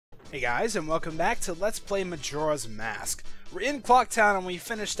Hey guys, and welcome back to Let's Play Majora's Mask. We're in Clocktown and we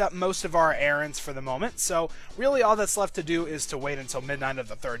finished up most of our errands for the moment, so really all that's left to do is to wait until midnight of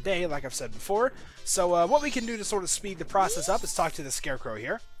the third day, like I've said before. So what we can do to sort of speed the process up is talk to the Scarecrow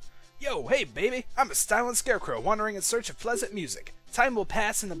here. Yo, hey baby, I'm a styling Scarecrow wandering in search of pleasant music. Time will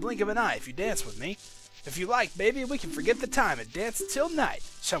pass in the blink of an eye if you dance with me. If you like, baby, we can forget the time and dance till night.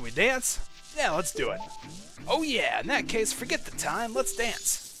 Shall we dance? Yeah, let's do it. Oh yeah, in that case, forget the time, let's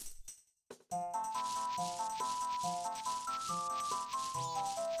dance.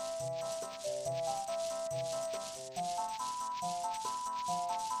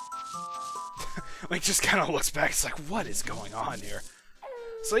 Like, just kind of looks back, it's like, what is going on here?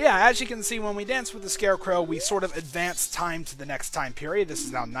 So yeah, as you can see, when we dance with the Scarecrow, we sort of advance time to the next time period. This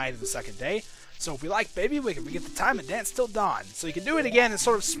is now night of the second day. So if we like, baby, we can forget the time and dance till dawn. So you can do it again and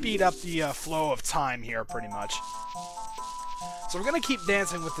sort of speed up the flow of time here, pretty much. So we're going to keep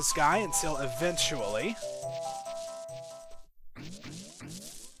dancing with this guy until eventually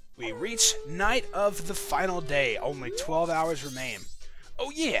we reach night of the final day. Only 12 hours remain.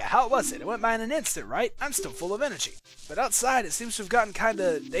 Oh yeah, how was it? It went by in an instant, right? I'm still full of energy. But outside, it seems to have gotten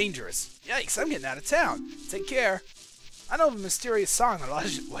kinda dangerous. Yikes, I'm getting out of town. Take care. I know of a mysterious song that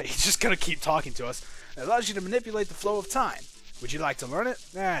allows you... Wait, he's just gonna keep talking to us. It allows you to manipulate the flow of time. Would you like to learn it?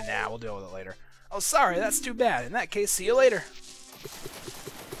 Nah, we'll deal with it later. Oh, sorry, that's too bad. In that case, see you later.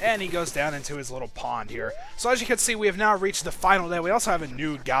 And he goes down into his little pond here. So as you can see, we have now reached the final day. We also have a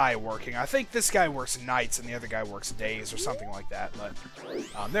new guy working. I think this guy works nights and the other guy works days or something like that. But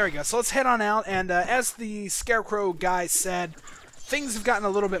there we go. So let's head on out. And as the Scarecrow guy said, things have gotten a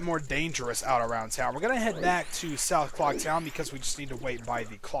little bit more dangerous out around town. We're going to head back to South Clocktown because we just need to wait by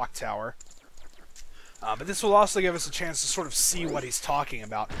the clock tower. But this will also give us a chance to sort of see what he's talking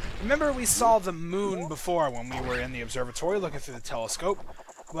about. Remember we saw the moon before when we were in the observatory looking through the telescope?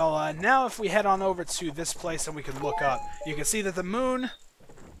 Well, now if we head on over to this place and we can look up, you can see that the moon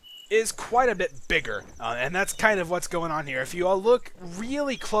is quite a bit bigger. And that's kind of what's going on here. If you all look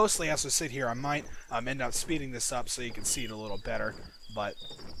really closely as we sit here, I might end up speeding this up so you can see it a little better. But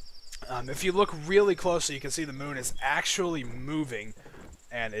if you look really closely, you can see the moon is actually moving.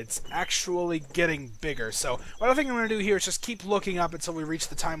 And it's actually getting bigger. So what I think I'm going to do here is just keep looking up until we reach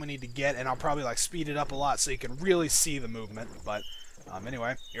the time we need to get. And I'll probably like speed it up a lot so you can really see the movement. But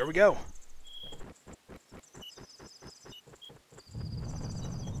anyway, here we go.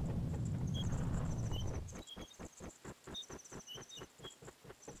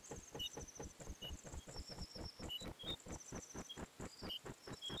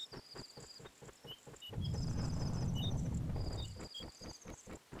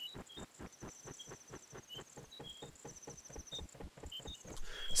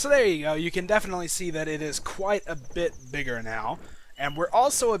 So there you go, you can definitely see that it is quite a bit bigger now. And we're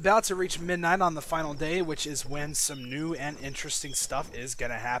also about to reach midnight on the final day, which is when some new and interesting stuff is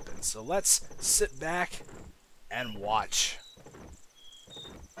going to happen. So let's sit back and watch.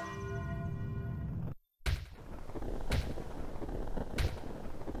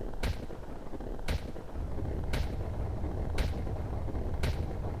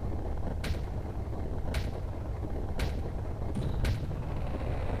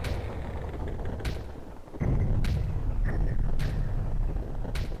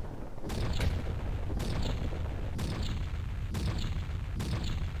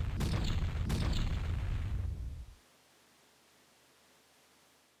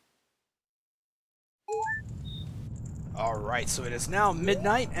 Alright, so it is now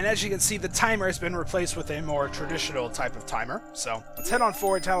midnight, and as you can see, the timer has been replaced with a more traditional type of timer. So, let's head on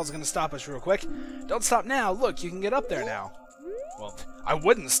forward. Tattle's going to stop us real quick. Don't stop now. Look, you can get up there now. Well, I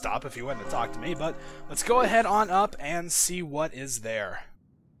wouldn't stop if you wouldn't have talked to me, but let's go ahead on up and see what is there.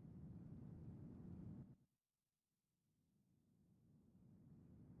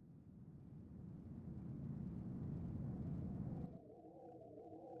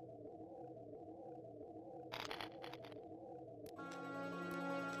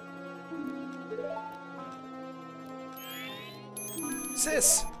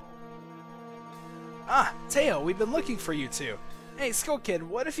 Sis! Ah, Teo, we've been looking for you two. Hey, Skull Kid,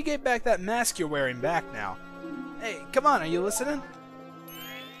 what if you gave back that mask you're wearing back now? Hey, come on, are you listening?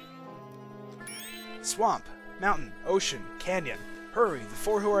 Swamp, mountain, ocean, canyon. Hurry, the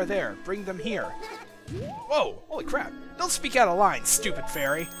four who are there, bring them here. Whoa, holy crap. Don't speak out of line, stupid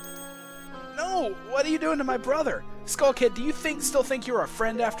fairy. No, what are you doing to my brother? Skull Kid, do you still think you're a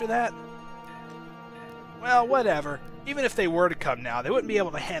friend after that? Well, whatever. Even if they were to come now, they wouldn't be able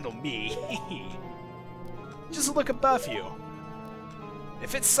to handle me. Just look above you.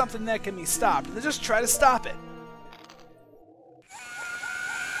 If it's something that can be stopped, then just try to stop it.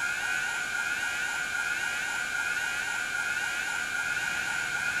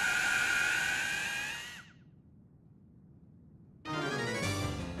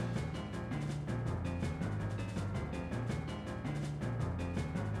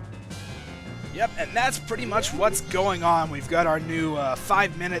 Yep, and that's pretty much what's going on. We've got our new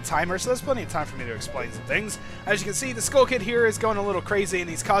 5-minute timer, so there's plenty of time for me to explain some things. As you can see, the Skull Kid here is going a little crazy, and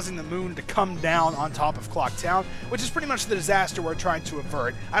he's causing the moon to come down on top of Clock Town, which is pretty much the disaster we're trying to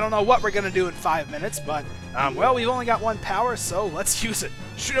avert. I don't know what we're going to do in 5 minutes, but, well, we've only got 1 power, so let's use it.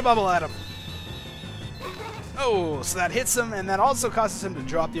 Shoot a bubble at him. Oh, so that hits him, and that also causes him to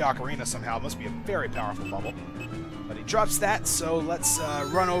drop the ocarina somehow. It must be a very powerful bubble. But he drops that, so let's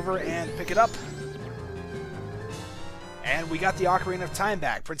run over and pick it up. And we got the Ocarina of Time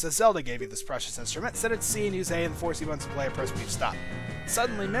back. Princess Zelda gave you this precious instrument. Set it to C and use A and the 4 C buttons to play or press B to stop.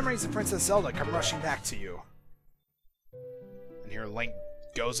 Suddenly, memories of Princess Zelda come rushing back to you. And here Link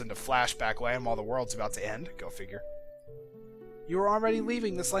goes into flashback land while the world's about to end. Go figure. You are already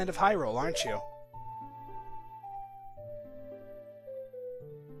leaving this land of Hyrule, aren't you?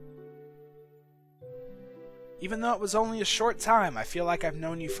 Even though it was only a short time, I feel like I've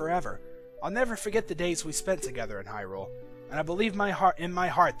known you forever. I'll never forget the days we spent together in Hyrule, and I believe in my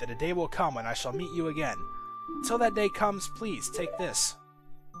heart that a day will come when I shall meet you again. Until that day comes, please, take this.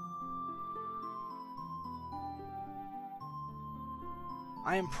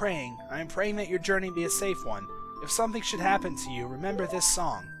 I am praying that your journey be a safe one. If something should happen to you, remember this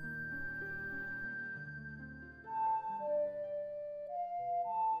song.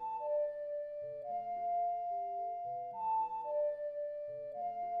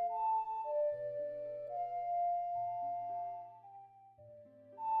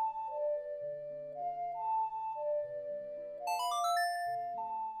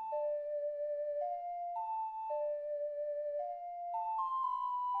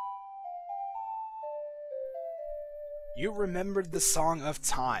 You remembered the Song of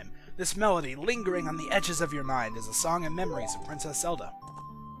Time. This melody, lingering on the edges of your mind, is a song and memories of Princess Zelda.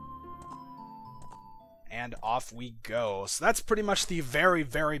 And off we go. So that's pretty much the very,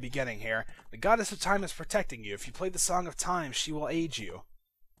 very beginning here. The Goddess of Time is protecting you. If you play the Song of Time, she will aid you.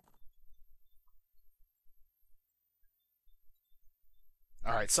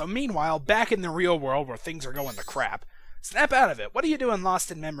 Alright, so meanwhile, back in the real world where things are going to crap, snap out of it. What are you doing lost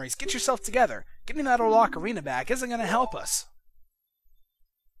in memories? Get yourself together. Getting that old ocarina back isn't going to help us.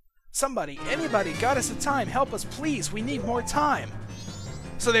 Somebody, anybody, Goddess of Time, help us, please. We need more time.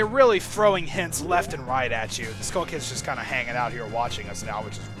 So they're really throwing hints left and right at you. The Skull Kid's just kind of hanging out here watching us now,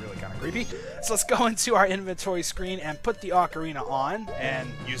 which is really kind of creepy. So let's go into our inventory screen and put the ocarina on and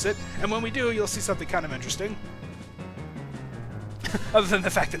use it. And when we do, you'll see something kind of interesting. Other than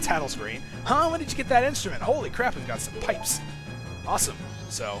the fact that Tattle's green. Huh? When did you get that instrument? Holy crap, we've got some pipes. Awesome.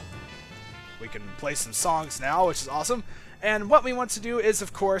 So, we can play some songs now, which is awesome. And what we want to do is,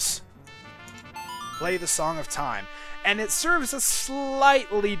 of course, play the Song of Time. And it serves a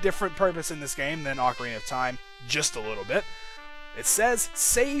slightly different purpose in this game than Ocarina of Time, just a little bit. It says,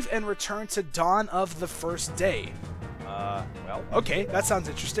 save and return to dawn of the first day. Well, okay, that sounds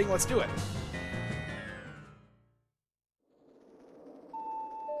interesting. Let's do it.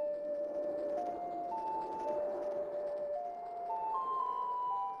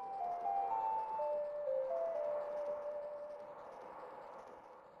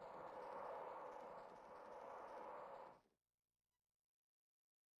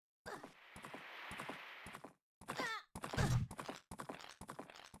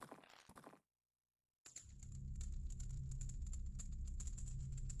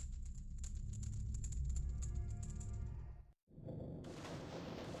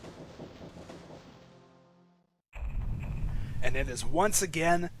 And it is once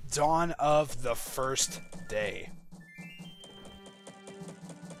again dawn of the first day.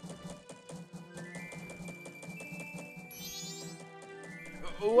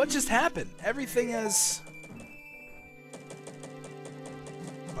 What just happened? Everything is...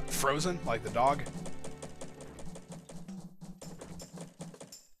 what, frozen, like the dog?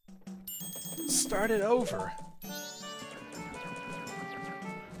 Start it over.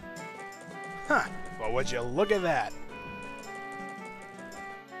 Huh. Well, would you look at that?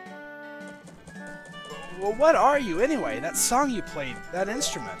 Well, what are you, anyway? That song you played, that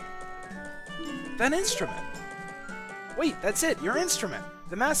instrument. That instrument. Wait, that's it, your instrument.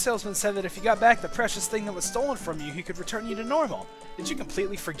 The mask salesman said that if you got back the precious thing that was stolen from you, he could return you to normal. Did you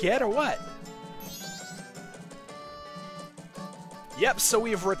completely forget, or what? Yep, so we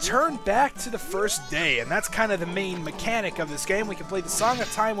have returned back to the first day, and that's kind of the main mechanic of this game. We can play the Song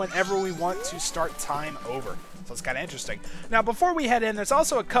of Time whenever we want to start time over. So it's kind of interesting. Now, before we head in, there's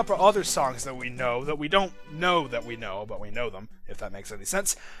also a couple other songs that we know, that we don't know that we know, but we know them, if that makes any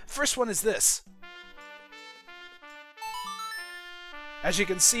sense. First one is this. As you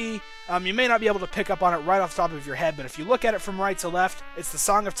can see, you may not be able to pick up on it right off the top of your head, but if you look at it from right to left, it's the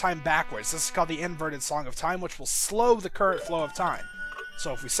Song of Time backwards. This is called the inverted Song of Time, which will slow the current flow of time.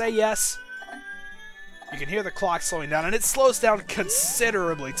 So if we say yes, you can hear the clock slowing down, and it slows down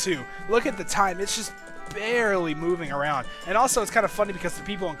considerably too. Look at the time, it's just barely moving around. And also it's kind of funny because the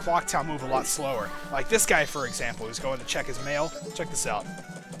people in Clocktown move a lot slower. Like this guy, for example, who's going to check his mail. Check this out.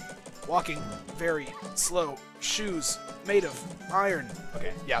 Walking very slow, shoes made of iron.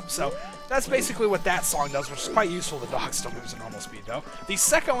 Okay, yeah, so that's basically what that song does, which is quite useful. The dog still moves at normal speed, though. The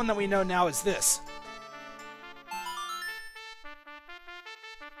second one that we know now is this.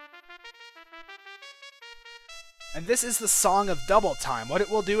 And this is the Song of Double Time. What it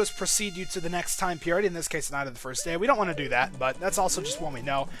will do is proceed you to the next time period, in this case, Night of the First Day. We don't want to do that, but that's also just one we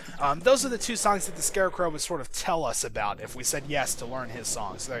know. Those are the two songs that the Scarecrow would sort of tell us about if we said yes to learn his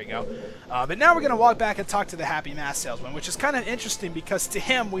songs. There you go. But now we're going to walk back and talk to the Happy Mask Salesman, which is kind of interesting because to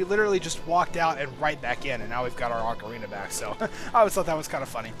him, we literally just walked out and right back in, and now we've got our ocarina back. So I always thought that was kind of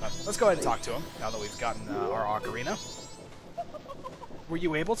funny. But let's go ahead and talk to him now that we've gotten our ocarina. Were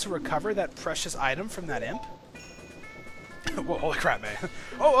you able to recover that precious item from that imp? Whoa, holy crap, man.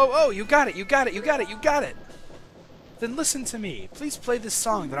 Oh, you got it, you got it, you got it, you got it! Then listen to me. Please play this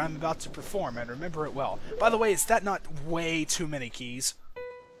song that I'm about to perform and remember it well. By the way, is that not way too many keys?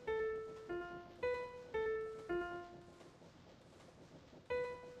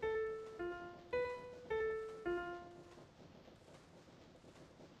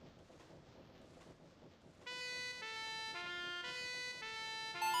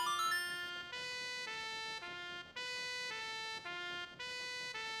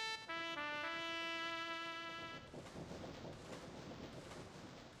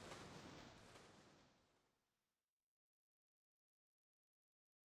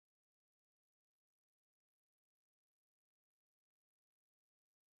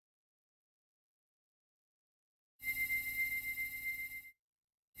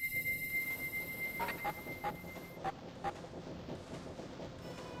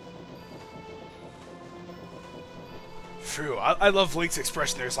 True. I love Link's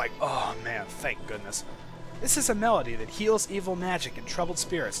expression there. It's like, oh man, thank goodness. This is a melody that heals evil magic and troubled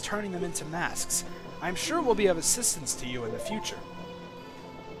spirits, turning them into masks. I'm sure will be of assistance to you in the future.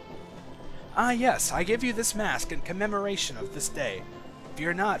 Ah yes, I give you this mask in commemoration of this day.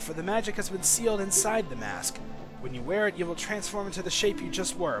 Fear not, for the magic has been sealed inside the mask. When you wear it, you will transform into the shape you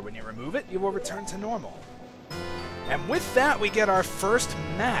just were. When you remove it, you will return to normal. And with that, we get our first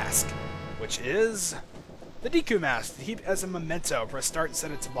mask, which is the Deku mask. To keep as a memento, press start and set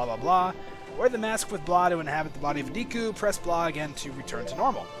it to blah blah blah. Wear the mask with blah to inhabit the body of Deku. Press blah again to return to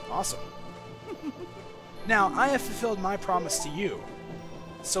normal. Awesome. Now, I have fulfilled my promise to you.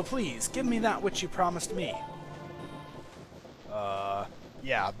 So please, give me that which you promised me.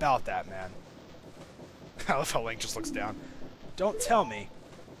 Yeah, about that, man. I love how Link just looks down. Don't tell me.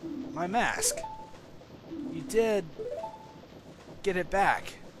 My mask. You did get it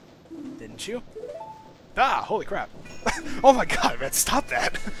back, didn't you? Ah, holy crap. Oh my god, man, stop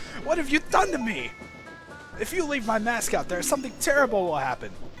that. What have you done to me? If you leave my mask out there, something terrible will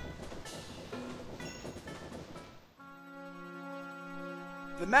happen.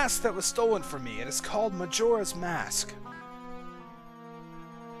 The mask that was stolen from me, it is called Majora's Mask.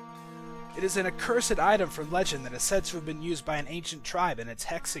 It is an accursed item from legend that is said to have been used by an ancient tribe in its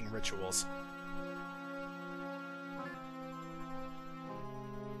hexing rituals.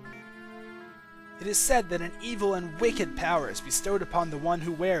 It is said that an evil and wicked power is bestowed upon the one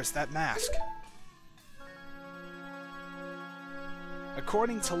who wears that mask.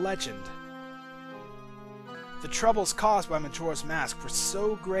 According to legend, the troubles caused by Majora's Mask were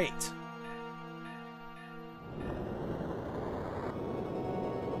so great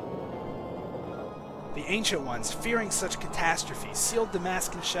the Ancient Ones, fearing such catastrophe, sealed the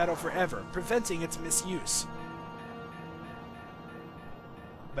mask in shadow forever, preventing its misuse.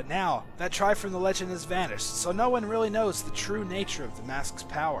 But now, that tribe from the legend has vanished, so no one really knows the true nature of the mask's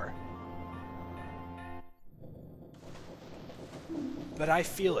power. But I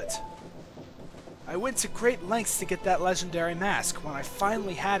feel it. I went to great lengths to get that legendary mask. When I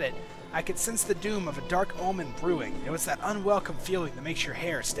finally had it, I could sense the doom of a dark omen brewing. It was that unwelcome feeling that makes your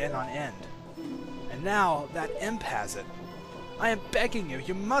hair stand on end. And now, that imp has it. I am begging you,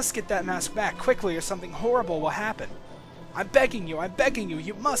 you must get that mask back quickly or something horrible will happen. I'm begging you,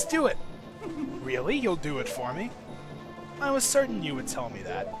 you must do it! Really? You'll do it for me? I was certain you would tell me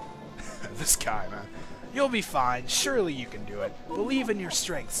that. This guy, man. You'll be fine, surely you can do it. Believe in your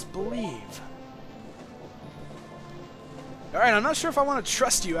strengths, believe. Alright, I'm not sure if I want to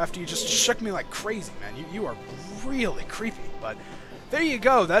trust you after you just shook me like crazy, man. You are really creepy, but there you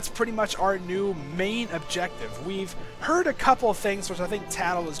go. That's pretty much our new main objective. We've heard a couple of things, which I think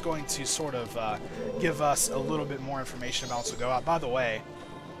Tattle is going to sort of give us a little bit more information about. So go out. By the way,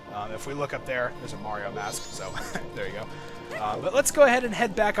 if we look up there, there's a Mario mask, so there you go. But let's go ahead and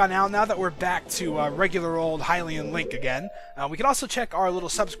head back on out now that we're back to regular old Hylian Link again. We can also check our little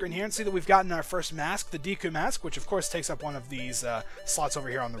subscreen here and see that we've gotten our first mask, the Deku mask, which of course takes up one of these slots over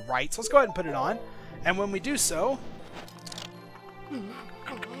here on the right. So let's go ahead and put it on. And when we do so...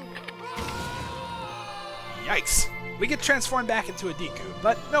 Yikes! We get transformed back into a Deku,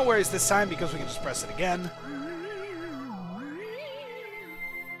 but no worries this time because we can just press it again.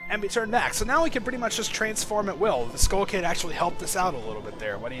 And be turned back. So now we can pretty much just transform at will. The Skull Kid actually helped us out a little bit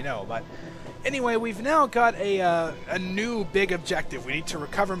there. What do you know? But anyway, we've now got a new big objective. We need to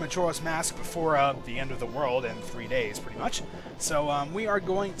recover Majora's Mask before the end of the world in 3 days, pretty much. So we are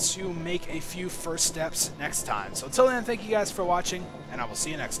going to make a few first steps next time. So until then, thank you guys for watching, and I will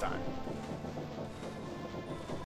see you next time.